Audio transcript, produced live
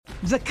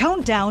The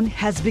countdown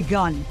has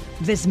begun.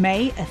 This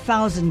May,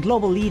 1,000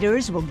 global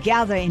leaders will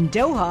gather in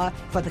Doha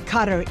for the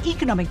Qatar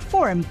Economic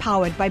Forum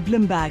powered by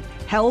Bloomberg,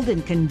 held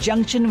in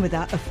conjunction with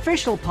our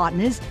official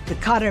partners, the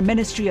Qatar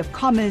Ministry of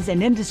Commerce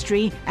and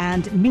Industry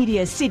and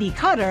Media City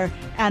Qatar,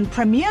 and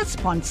premier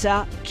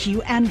sponsor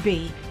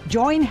QNB.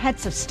 Join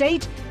heads of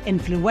state,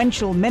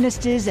 influential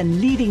ministers,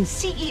 and leading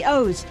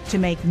CEOs to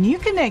make new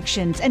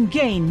connections and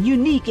gain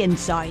unique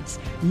insights.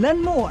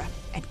 Learn more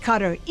at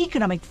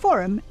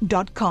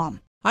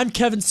QatarEconomicForum.com. I'm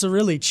Kevin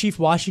Cirilli, Chief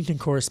Washington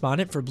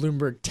Correspondent for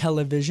Bloomberg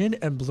Television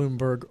and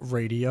Bloomberg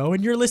Radio,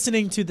 and you're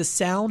listening to the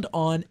Sound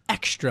on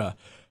Extra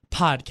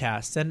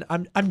podcast. And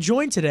I'm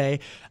joined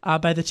today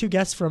by the two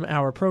guests from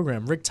our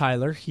program. Rick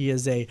Tyler, he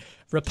is a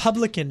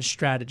Republican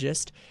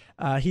strategist.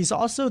 He's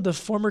also the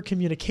former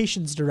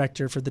communications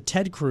director for the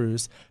Ted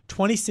Cruz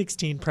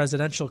 2016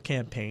 presidential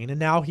campaign, and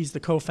now he's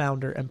the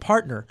co-founder and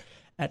partner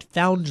at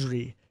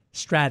Foundry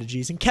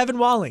Strategies. And Kevin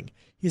Walling,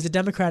 he's a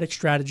Democratic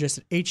strategist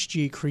at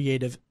HG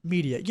Creative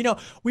Media. You know,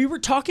 we were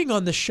talking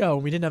on the show,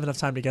 we didn't have enough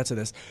time to get to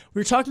this. We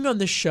were talking on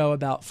this show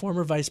about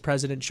former Vice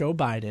President Joe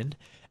Biden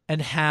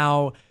and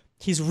how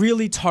he's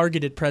really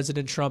targeted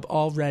President Trump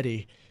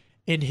already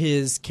in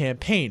his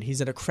campaign.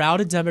 He's in a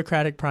crowded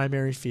Democratic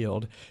primary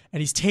field,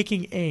 and he's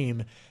taking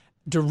aim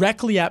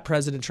directly at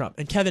President Trump.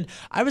 And Kevin,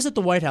 I was at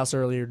the White House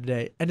earlier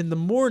today, and in the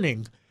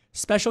morning,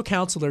 special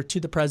counselor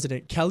to the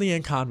president,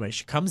 Kellyanne Conway,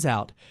 she comes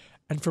out,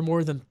 and for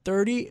more than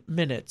 30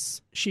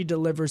 minutes, she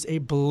delivers a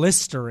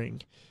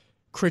blistering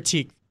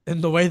critique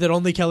in the way that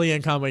only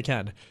Kellyanne Conway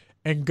can,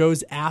 and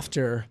goes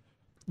after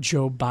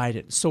Joe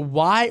Biden. So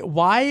why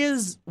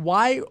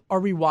are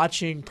we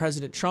watching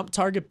President Trump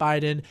target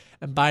Biden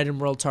and Biden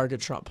will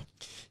target Trump?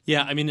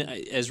 Yeah, I mean,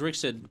 as Rick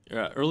said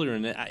earlier,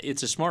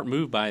 it's a smart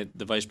move by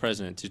the vice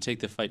president to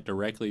take the fight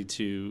directly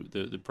to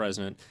the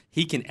president.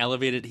 He can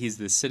elevate it. He's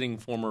the sitting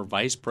former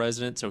vice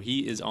president, so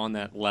he is on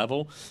that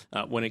level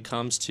when it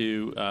comes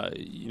to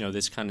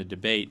this kind of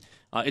debate.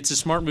 It's a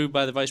smart move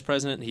by the vice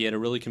president. He had a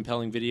really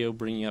compelling video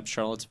bringing up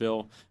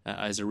Charlottesville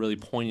as a really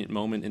poignant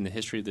moment in the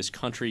history of this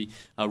country.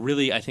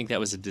 Really, I think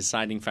that was a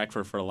deciding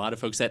factor for a lot of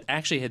folks that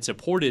actually had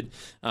supported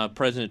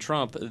President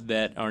Trump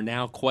that are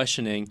now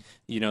questioning.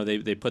 You know,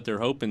 they put their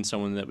hope in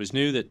someone that was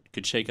new that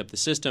could shake up the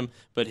system,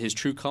 but his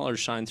true colors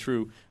shine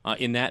through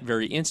in that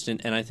very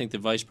instant, and I think the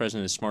vice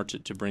president is smart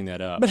to bring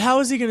that up. But how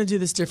is he going to do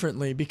this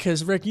differently?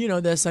 Because, Rick, you know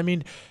this. I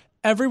mean,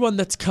 everyone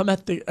that's come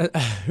at the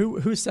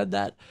who said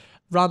that?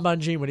 Ron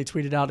Bonjean, when he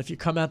tweeted out, "If you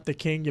come at the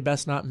king, you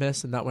best not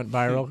miss," and that went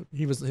viral.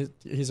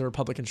 He's a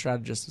Republican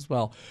strategist as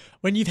well.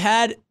 When you've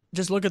had,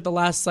 just look at the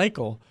last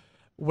cycle,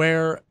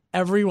 where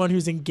everyone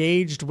who's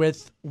engaged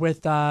with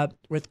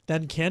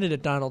then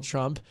candidate Donald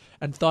Trump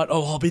and thought,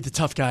 "Oh, I'll be the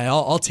tough guy.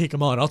 I'll take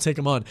him on,"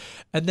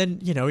 and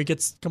then he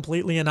gets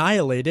completely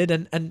annihilated.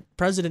 And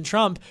President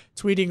Trump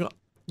tweeting,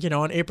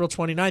 on April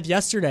 29th,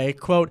 yesterday,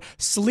 quote,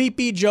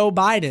 "Sleepy Joe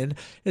Biden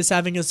is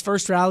having his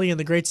first rally in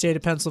the great state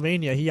of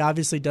Pennsylvania. He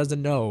obviously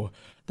doesn't know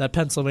that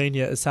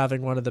Pennsylvania is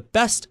having one of the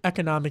best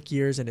economic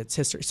years in its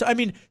history." So, I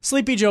mean,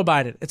 sleepy Joe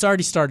Biden. It's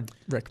already started,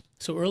 Rick.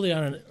 So early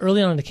on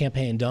in the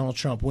campaign, Donald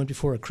Trump went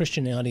before a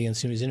Christian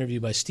audience. He was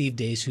interviewed by Steve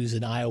Deace, who's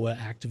an Iowa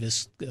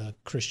activist,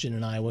 Christian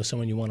in Iowa,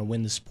 someone you want to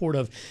win the support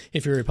of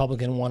if you're a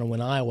Republican and want to win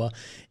Iowa.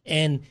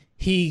 And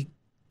he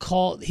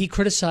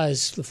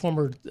criticized the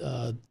former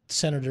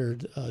Senator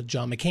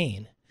John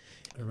McCain.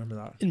 I remember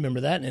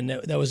that. And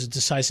that was a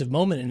decisive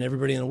moment, and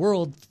everybody in the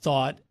world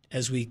thought,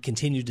 as we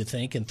continued to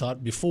think and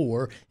thought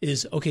before,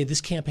 is, okay,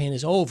 this campaign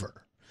is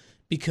over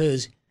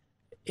because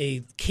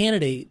a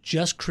candidate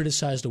just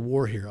criticized a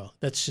war hero.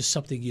 That's just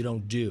something you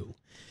don't do.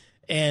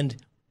 And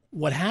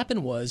what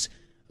happened was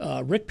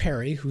Rick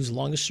Perry, who's the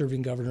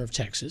longest-serving governor of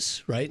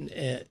Texas, right,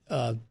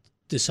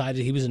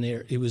 decided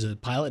he was a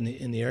pilot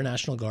in the Air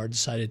National Guard,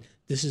 decided,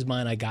 this is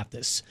mine, I got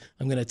this.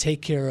 I'm going to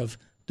take care of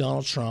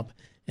Donald Trump,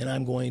 and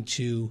I'm going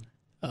to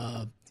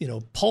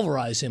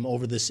pulverize him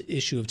over this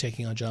issue of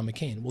taking on John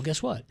McCain. Well,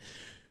 guess what?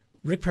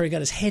 Rick Perry got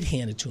his head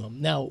handed to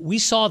him. Now, we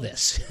saw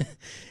this,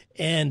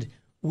 and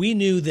we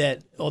knew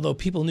that although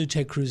people knew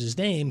Ted Cruz's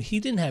name, he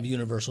didn't have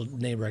universal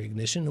name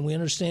recognition, and we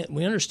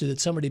understood that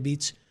somebody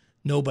beats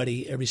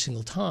nobody every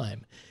single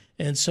time.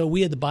 And so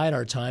we had to bide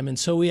our time, and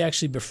so we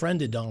actually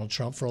befriended Donald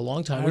Trump for a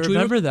long time. I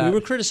remember that. We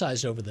were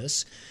criticized over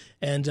this.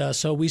 And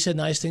so we said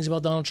nice things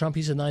about Donald Trump.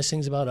 He said nice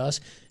things about us.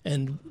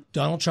 And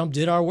Donald Trump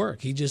did our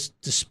work. He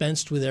just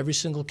dispensed with every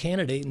single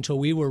candidate until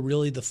we were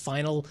really the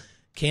final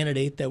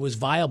candidate that was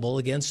viable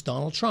against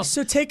Donald Trump.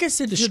 So take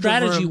us into the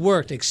strategy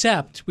worked,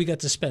 except we got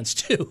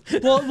dispensed too.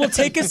 Well,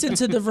 take us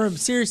into the room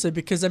seriously,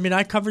 because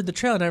I covered the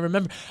trail and I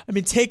remember.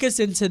 Take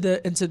us into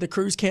the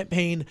Cruz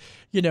campaign,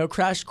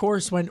 crash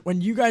course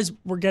when you guys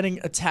were getting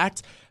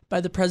attacked by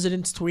the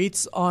president's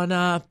tweets on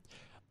a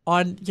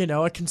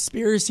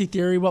conspiracy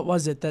theory. What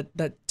was it,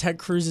 that Ted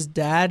Cruz's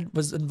dad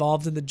was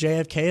involved in the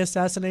JFK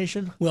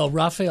assassination? Well,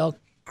 Rafael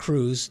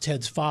Cruz,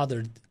 Ted's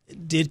father,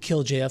 did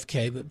kill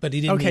JFK, but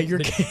he didn't. Okay,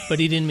 but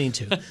he didn't mean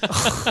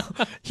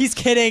to. He's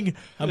kidding.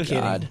 I'm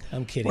kidding.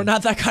 I'm kidding. We're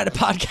not that kind of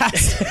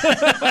podcast.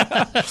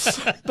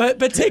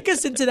 but take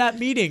us into that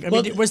meeting. I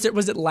mean, was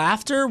it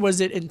laughter?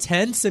 Was it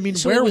intense? I mean,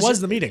 where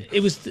was the meeting?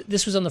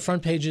 This was on the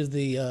front page of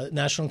the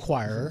National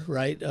Enquirer,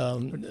 right?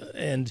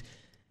 And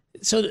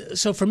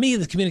so for me,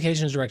 the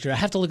communications director, I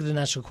have to look at the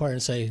National Enquirer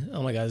and say,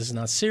 "Oh my God, this is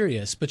not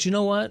serious." But you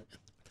know what?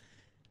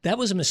 That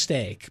was a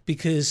mistake,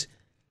 because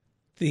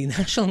the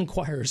National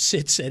Enquirer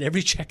sits at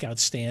every checkout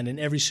stand in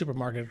every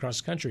supermarket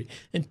across the country,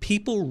 and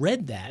people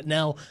read that.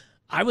 Now,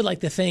 I would like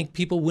to think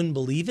people wouldn't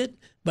believe it,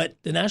 but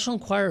the National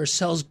Enquirer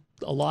sells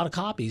a lot of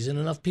copies, and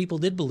enough people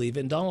did believe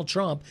it. And Donald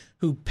Trump,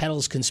 who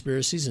peddles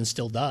conspiracies and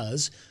still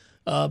does,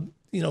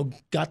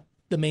 got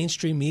the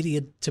mainstream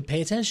media to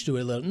pay attention to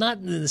it a little. Not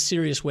in the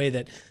serious way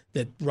that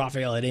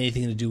Raphael had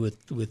anything to do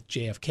with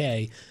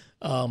JFK,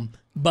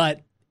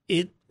 but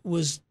it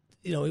was.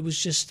 It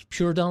was just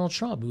pure Donald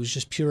Trump. It was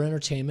just pure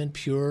entertainment,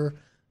 pure,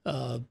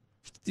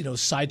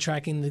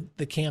 sidetracking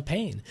the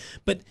campaign.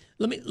 But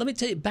let me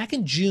tell you, back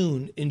in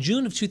June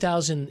of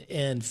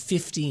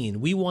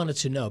 2015, we wanted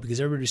to know, because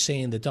everybody was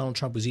saying that Donald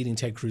Trump was eating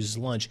Ted Cruz's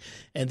lunch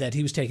and that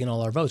he was taking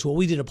all our votes. Well,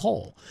 we did a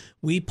poll.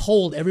 We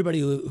polled everybody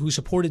who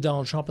supported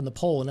Donald Trump in the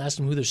poll and asked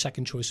them who their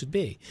second choice would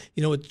be.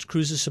 You know what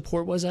Cruz's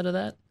support was out of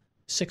that?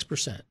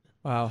 6%.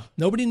 Wow.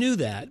 Nobody knew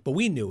that, but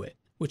we knew it,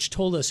 which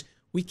told us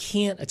we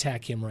can't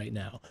attack him right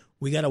now.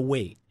 We got to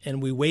wait. And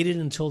we waited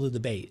until the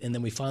debate. And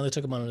then we finally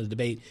took him on the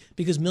debate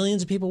because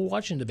millions of people were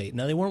watching the debate.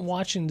 Now, they weren't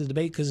watching the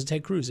debate because of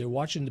Ted Cruz. They were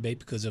watching the debate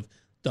because of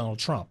Donald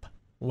Trump.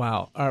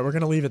 Wow. All right, we're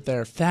going to leave it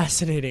there.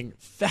 Fascinating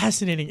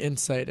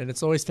insight. And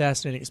it's always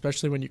fascinating,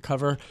 especially when you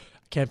cover a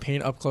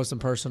campaign up close and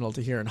personal,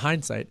 to hear in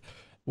hindsight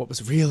what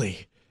was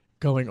really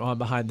going on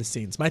behind the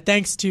scenes. My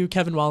thanks to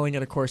Kevin Walling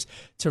and, of course,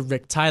 to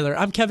Rick Tyler.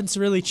 I'm Kevin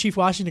Cirilli, Chief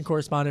Washington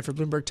Correspondent for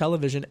Bloomberg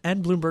Television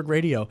and Bloomberg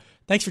Radio.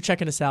 Thanks for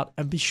checking us out,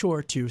 and be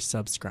sure to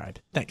subscribe.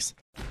 Thanks.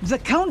 The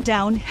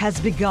countdown has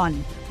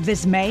begun.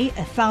 This May,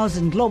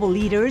 1,000 global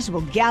leaders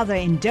will gather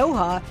in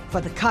Doha for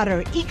the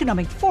Qatar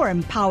Economic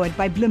Forum powered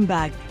by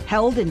Bloomberg,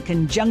 held in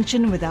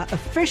conjunction with our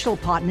official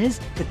partners,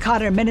 the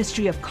Qatar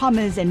Ministry of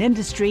Commerce and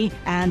Industry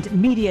and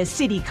Media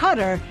City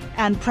Qatar,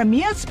 and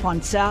premier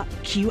sponsor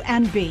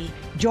QNB.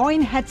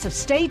 Join heads of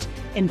state,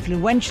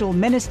 influential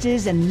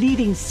ministers, and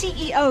leading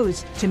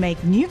CEOs to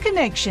make new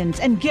connections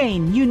and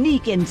gain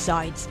unique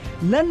insights.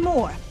 Learn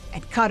more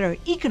at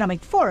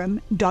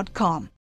QatarEconomicForum.com.